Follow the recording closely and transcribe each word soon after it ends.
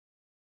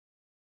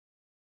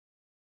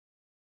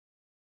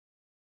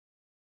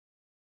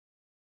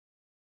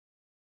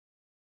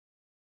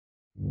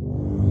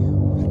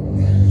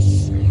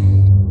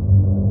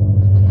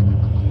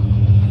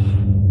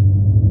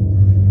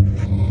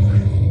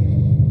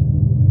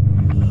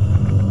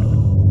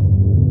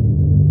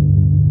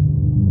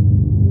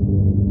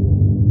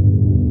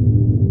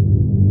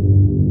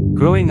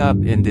Growing up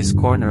in this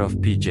corner of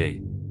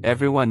PJ,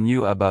 everyone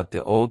knew about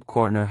the old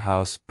corner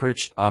house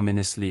perched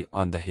ominously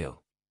on the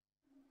hill.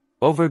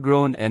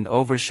 Overgrown and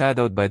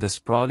overshadowed by the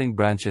sprawling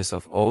branches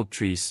of old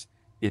trees,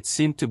 it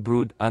seemed to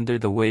brood under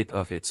the weight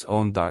of its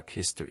own dark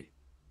history.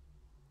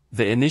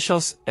 The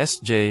initials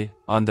SJ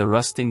on the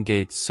rusting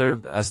gate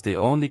served as the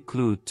only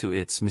clue to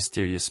its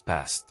mysterious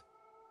past.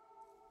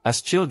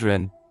 As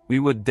children, we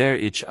would dare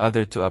each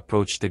other to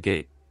approach the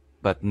gate,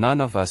 but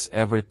none of us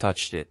ever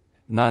touched it,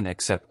 none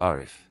except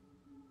Arif.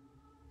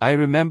 I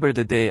remember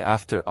the day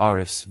after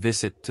Arif's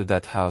visit to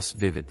that house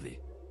vividly.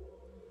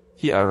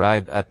 He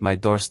arrived at my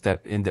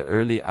doorstep in the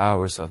early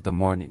hours of the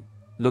morning,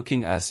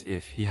 looking as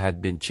if he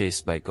had been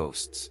chased by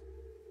ghosts.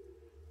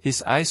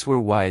 His eyes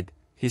were wide,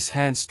 his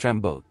hands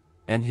trembled,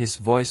 and his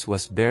voice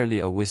was barely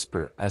a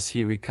whisper as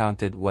he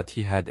recounted what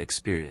he had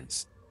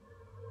experienced.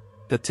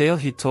 The tale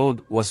he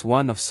told was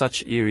one of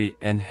such eerie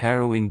and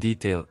harrowing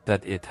detail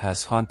that it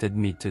has haunted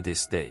me to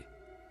this day.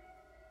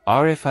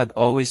 Arif had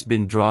always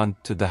been drawn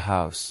to the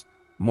house,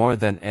 more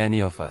than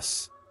any of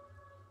us.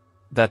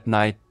 That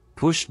night,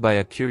 pushed by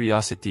a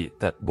curiosity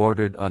that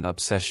bordered on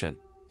obsession,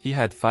 he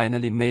had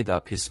finally made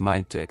up his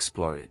mind to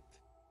explore it.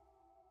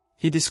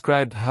 He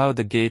described how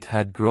the gate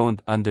had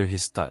groaned under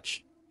his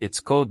touch, its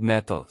cold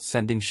metal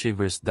sending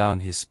shivers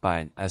down his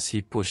spine as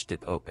he pushed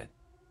it open.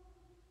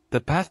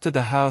 The path to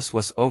the house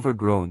was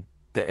overgrown,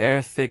 the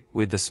air thick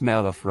with the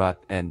smell of rot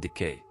and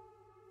decay.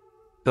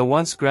 The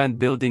once grand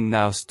building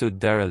now stood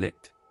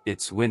derelict,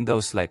 its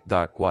windows like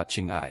dark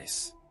watching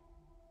eyes.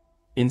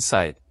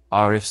 Inside,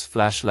 Arif's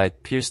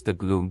flashlight pierced the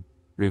gloom,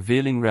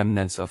 revealing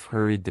remnants of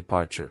hurried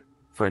departure,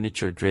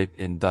 furniture draped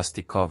in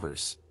dusty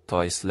covers,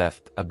 toys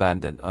left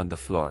abandoned on the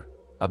floor,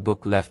 a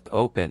book left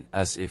open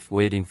as if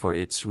waiting for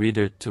its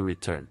reader to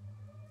return.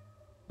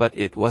 But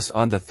it was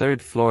on the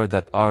third floor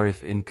that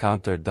Arif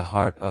encountered the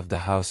heart of the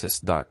house's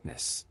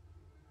darkness.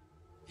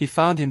 He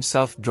found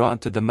himself drawn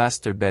to the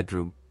master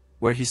bedroom,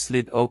 where he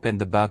slid open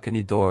the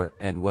balcony door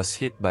and was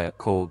hit by a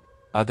cold,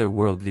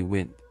 otherworldly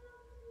wind.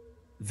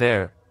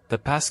 There, the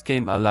past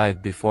came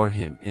alive before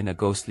him in a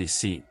ghostly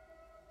scene.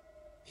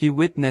 He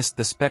witnessed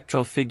the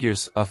spectral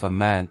figures of a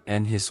man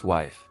and his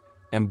wife,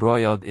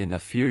 embroiled in a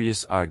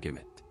furious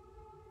argument.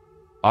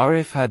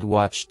 Arif had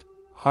watched,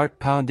 heart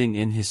pounding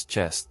in his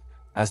chest,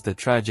 as the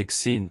tragic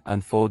scene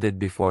unfolded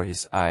before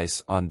his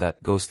eyes on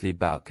that ghostly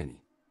balcony.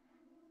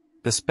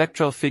 The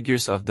spectral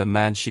figures of the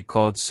man she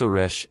called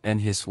Suresh and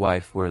his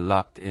wife were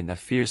locked in a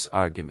fierce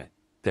argument,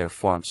 their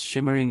forms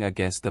shimmering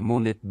against the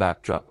moonlit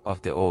backdrop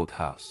of the old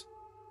house.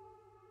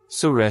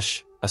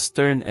 Suresh, a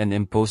stern and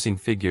imposing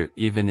figure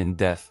even in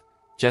death,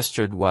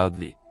 gestured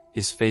wildly,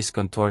 his face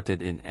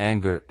contorted in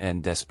anger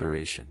and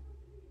desperation.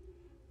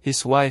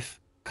 His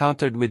wife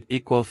countered with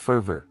equal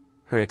fervor,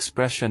 her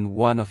expression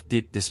one of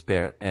deep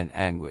despair and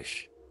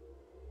anguish.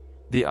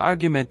 The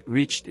argument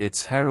reached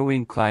its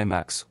harrowing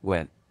climax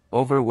when,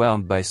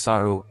 overwhelmed by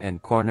sorrow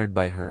and cornered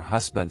by her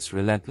husband's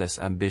relentless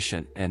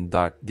ambition and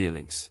dark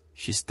dealings,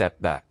 she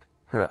stepped back,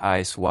 her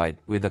eyes wide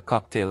with a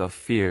cocktail of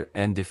fear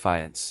and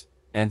defiance,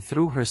 and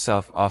threw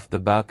herself off the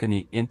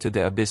balcony into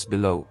the abyss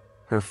below,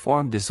 her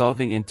form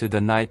dissolving into the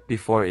night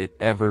before it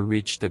ever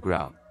reached the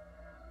ground.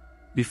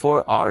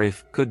 Before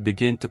Arif could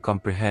begin to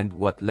comprehend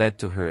what led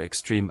to her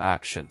extreme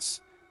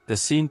actions, the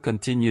scene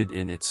continued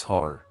in its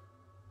horror.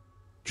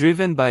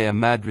 Driven by a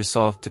mad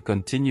resolve to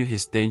continue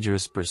his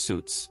dangerous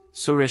pursuits,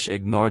 Suresh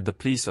ignored the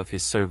pleas of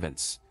his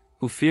servants,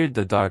 who feared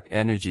the dark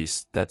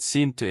energies that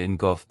seemed to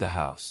engulf the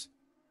house.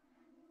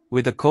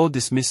 With a cold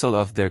dismissal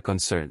of their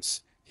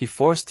concerns, he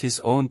forced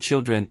his own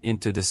children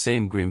into the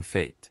same grim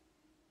fate.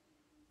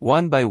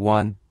 One by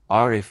one,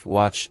 Arif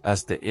watched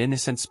as the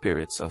innocent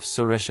spirits of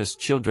Suresh's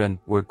children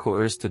were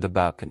coerced to the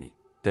balcony,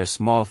 their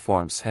small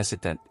forms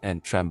hesitant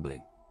and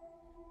trembling.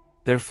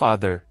 Their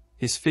father,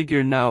 his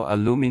figure now a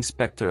looming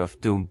specter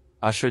of doom,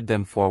 ushered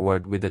them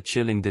forward with a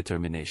chilling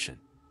determination.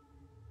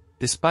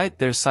 Despite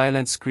their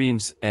silent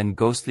screams and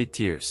ghostly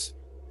tears,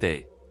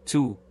 they,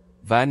 too,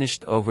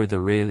 vanished over the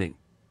railing,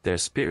 their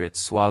spirits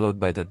swallowed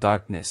by the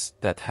darkness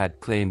that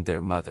had claimed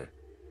their mother.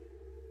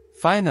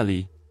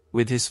 Finally,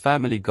 with his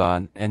family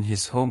gone and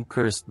his home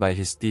cursed by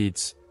his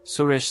deeds,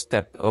 Suresh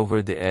stepped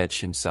over the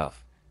edge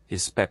himself,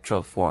 his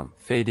spectral form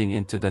fading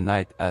into the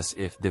night as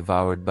if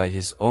devoured by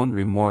his own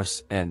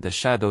remorse and the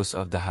shadows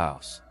of the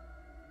house.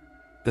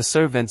 The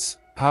servants,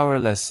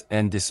 powerless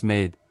and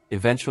dismayed,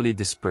 eventually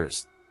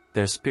dispersed,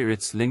 their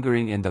spirits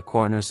lingering in the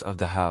corners of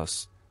the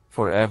house,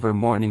 forever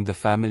mourning the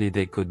family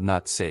they could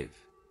not save.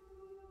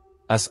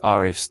 As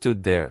Arif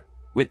stood there,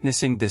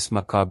 witnessing this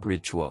macabre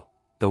ritual,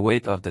 the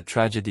weight of the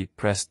tragedy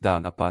pressed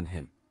down upon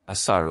him, a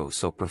sorrow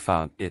so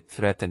profound it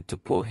threatened to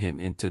pull him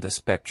into the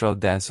spectral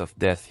dance of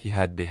death he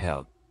had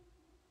beheld.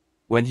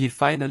 When he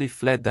finally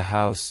fled the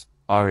house,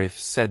 Arif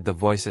said the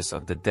voices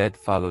of the dead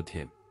followed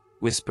him,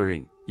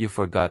 whispering, "You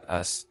forgot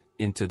us,"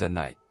 into the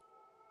night.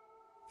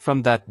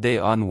 From that day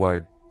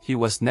onward, he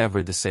was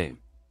never the same.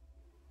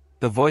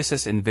 The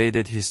voices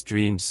invaded his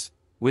dreams,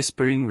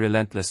 whispering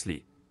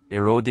relentlessly,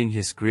 eroding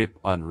his grip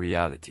on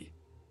reality.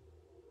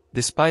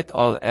 Despite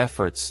all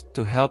efforts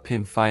to help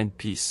him find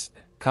peace,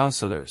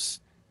 counselors,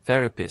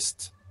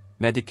 therapists,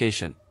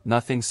 medication,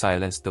 nothing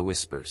silenced the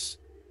whispers.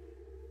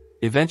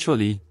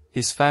 Eventually,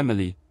 his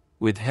family,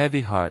 with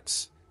heavy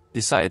hearts,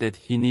 decided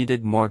he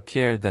needed more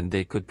care than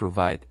they could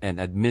provide and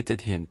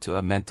admitted him to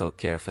a mental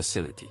care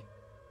facility.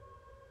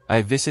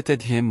 I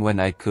visited him when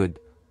I could,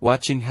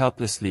 watching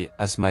helplessly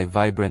as my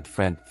vibrant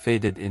friend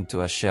faded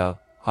into a shell,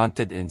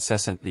 haunted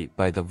incessantly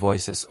by the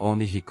voices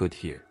only he could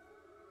hear.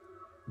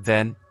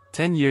 Then,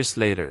 10 years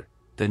later,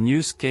 the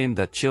news came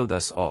that chilled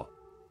us all.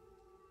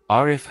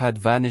 Arif had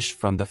vanished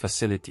from the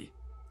facility.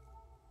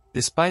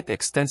 Despite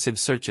extensive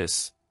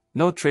searches,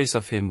 no trace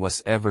of him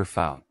was ever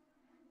found.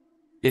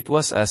 It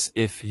was as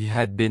if he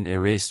had been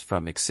erased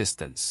from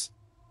existence.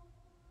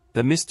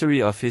 The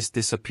mystery of his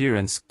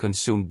disappearance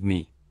consumed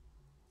me.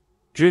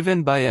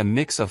 Driven by a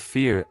mix of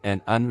fear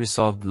and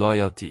unresolved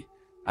loyalty,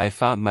 I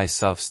found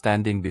myself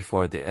standing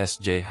before the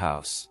SJ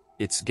house,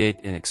 its gate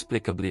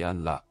inexplicably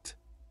unlocked.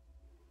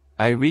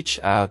 I reached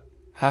out,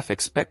 half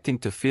expecting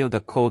to feel the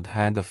cold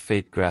hand of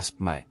fate grasp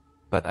mine,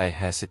 but I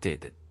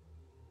hesitated.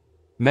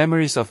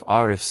 Memories of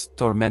Arif's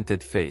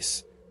tormented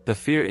face, the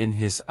fear in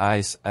his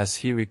eyes as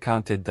he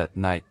recounted that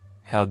night,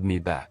 held me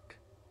back.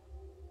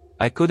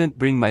 I couldn't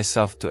bring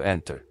myself to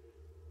enter.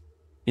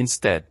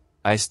 Instead,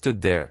 I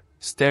stood there,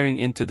 staring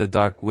into the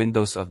dark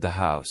windows of the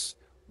house,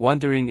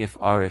 wondering if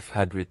Arif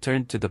had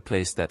returned to the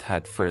place that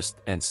had first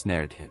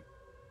ensnared him.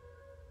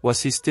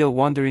 Was he still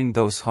wandering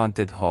those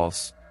haunted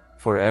halls,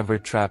 forever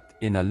trapped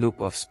in a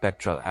loop of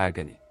spectral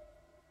agony?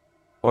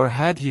 Or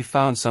had he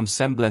found some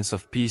semblance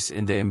of peace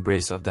in the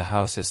embrace of the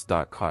house's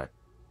dark heart?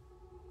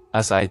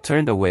 As I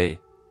turned away,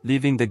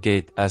 leaving the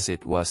gate as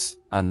it was,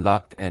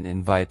 unlocked and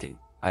inviting,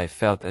 I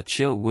felt a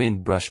chill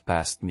wind brush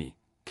past me,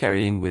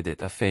 carrying with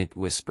it a faint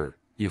whisper,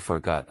 "You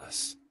forgot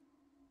us."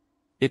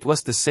 It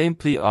was the same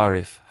plea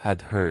Arif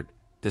had heard,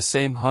 the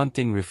same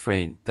haunting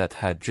refrain that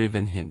had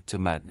driven him to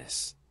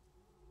madness.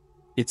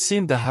 It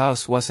seemed the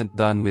house wasn't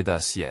done with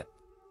us yet.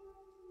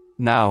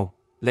 Now,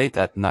 late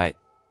at night,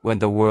 when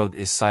the world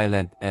is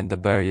silent and the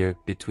barrier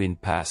between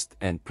past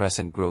and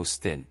present grows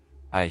thin,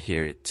 I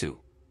hear it too.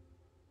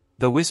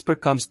 The whisper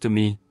comes to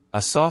me,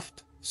 a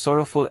soft,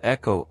 sorrowful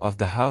echo of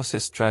the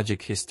house's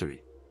tragic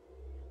history.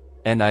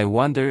 And I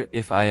wonder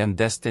if I am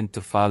destined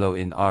to follow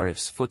in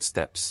Arif's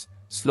footsteps,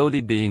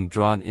 slowly being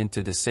drawn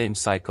into the same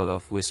cycle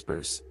of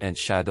whispers and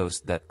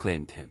shadows that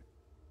claimed him.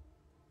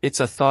 It's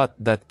a thought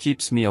that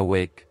keeps me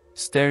awake,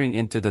 staring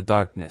into the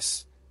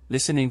darkness,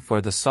 listening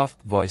for the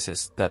soft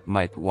voices that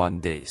might one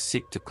day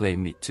seek to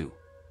claim me too.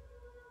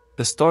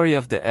 The story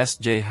of the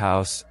SJ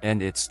house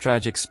and its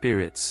tragic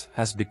spirits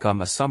has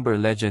become a somber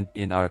legend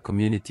in our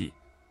community,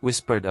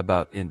 whispered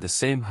about in the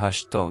same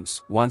hushed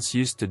tones once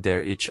used to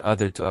dare each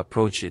other to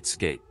approach its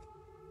gate.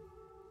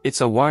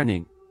 It's a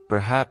warning,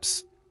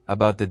 perhaps,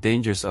 about the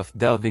dangers of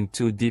delving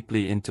too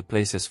deeply into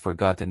places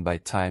forgotten by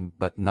time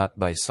but not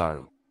by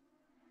sorrow.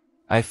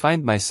 I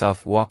find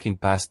myself walking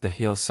past the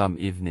hill some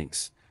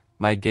evenings,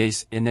 my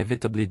gaze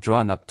inevitably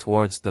drawn up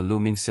towards the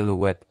looming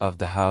silhouette of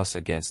the house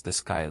against the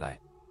skyline.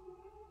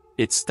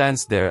 It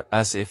stands there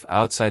as if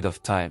outside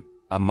of time,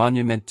 a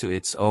monument to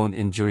its own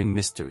enduring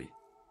mystery.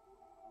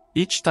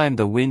 Each time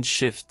the wind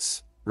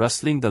shifts,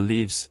 rustling the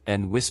leaves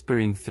and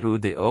whispering through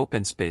the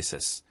open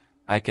spaces,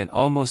 I can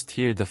almost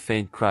hear the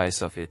faint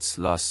cries of its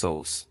lost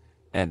souls,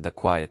 and the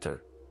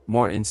quieter,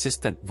 more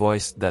insistent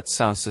voice that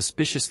sounds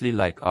suspiciously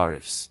like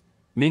Arif's,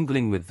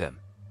 mingling with them.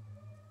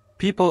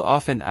 People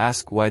often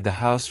ask why the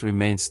house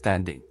remains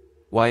standing,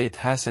 why it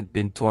hasn't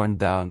been torn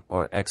down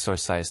or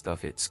exorcised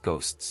of its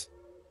ghosts.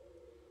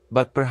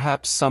 But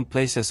perhaps some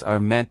places are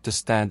meant to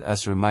stand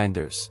as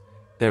reminders,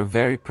 their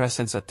very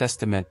presence a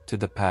testament to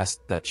the past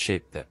that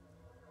shaped them.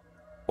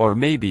 Or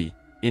maybe,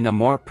 in a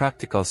more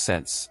practical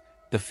sense,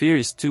 the fear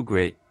is too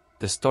great,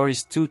 the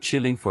story's too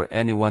chilling for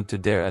anyone to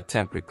dare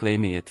attempt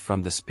reclaiming it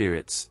from the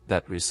spirits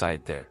that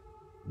reside there.